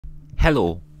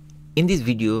Hello, in this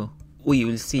video we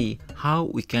will see how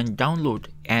we can download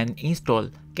and install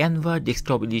Canva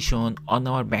desktop edition on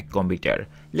our Mac computer.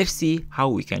 Let's see how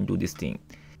we can do this thing.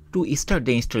 To start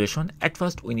the installation, at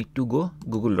first we need to go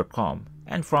google.com,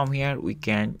 and from here we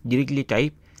can directly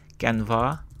type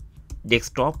Canva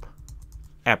desktop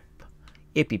app,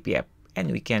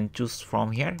 and we can choose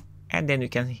from here, and then we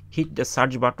can hit the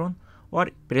search button or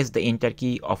press the enter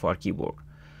key of our keyboard.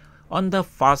 On the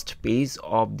first page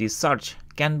of the search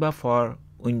Canva for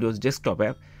Windows desktop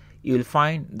app, you will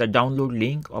find the download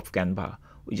link of Canva.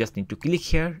 We just need to click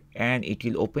here and it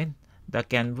will open the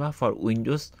Canva for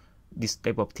Windows, this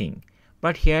type of thing.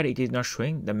 But here it is not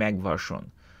showing the Mac version.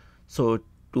 So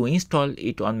to install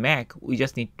it on Mac, we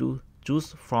just need to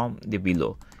choose from the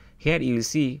below. Here you will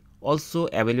see also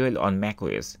available on Mac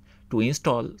OS. To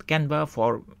install Canva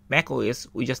for Mac OS,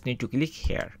 we just need to click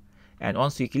here. And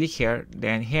once we click here,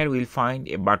 then here we will find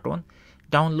a button,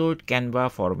 download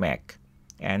Canva for Mac,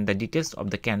 and the details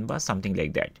of the Canva, something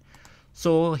like that.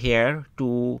 So here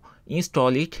to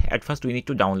install it, at first we need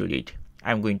to download it.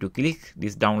 I'm going to click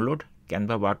this download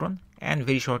Canva button, and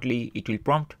very shortly it will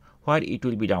prompt where it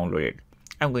will be downloaded.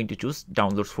 I'm going to choose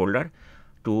downloads folder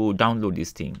to download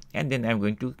this thing, and then I'm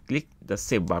going to click the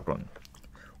save button.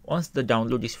 Once the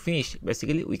download is finished,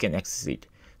 basically we can access it.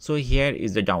 So here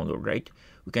is the download, right?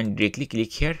 We can directly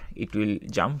click here, it will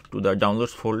jump to the downloads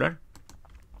folder,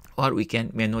 or we can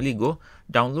manually go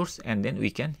downloads and then we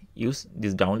can use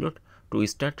this download to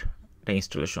start the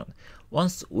installation.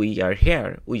 Once we are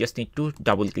here, we just need to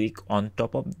double click on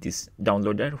top of this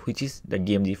downloader, which is the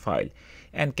DMG file,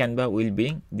 and Canva will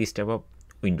bring this type of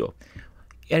window.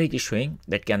 Here it is showing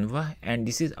that Canva, and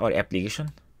this is our application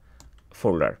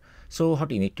folder. So what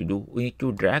we need to do, we need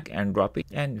to drag and drop it,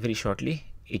 and very shortly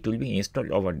it will be installed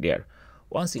over there.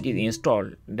 Once it is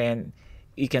installed, then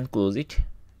you can close it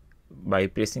by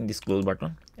pressing this close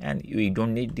button, and we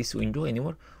don't need this window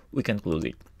anymore. We can close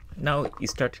it. Now you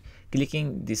start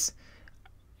clicking this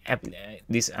app,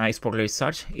 this spotlight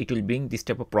search. It will bring this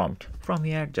type of prompt. From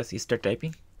here, just start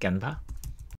typing Canva,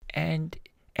 and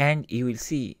you will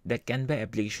see the Canva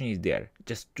application is there.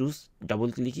 Just choose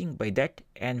double clicking by that,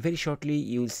 and very shortly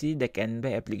you will see the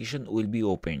Canva application will be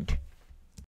opened.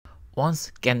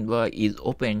 Once Canva is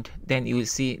opened, then you will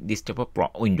see this type of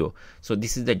window. So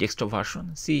this is the desktop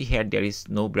version. See here there is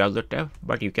no browser tab,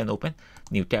 but you can open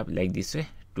new tab like this way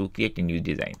to create a new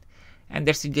design. And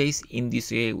that's it guys. In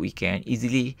this way we can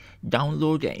easily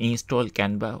download and install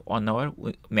Canva on our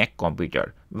Mac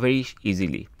computer very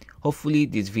easily. Hopefully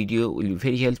this video will be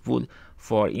very helpful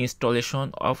for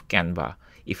installation of Canva.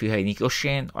 If you have any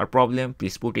question or problem,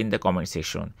 please put in the comment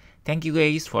section. Thank you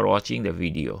guys for watching the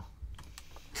video.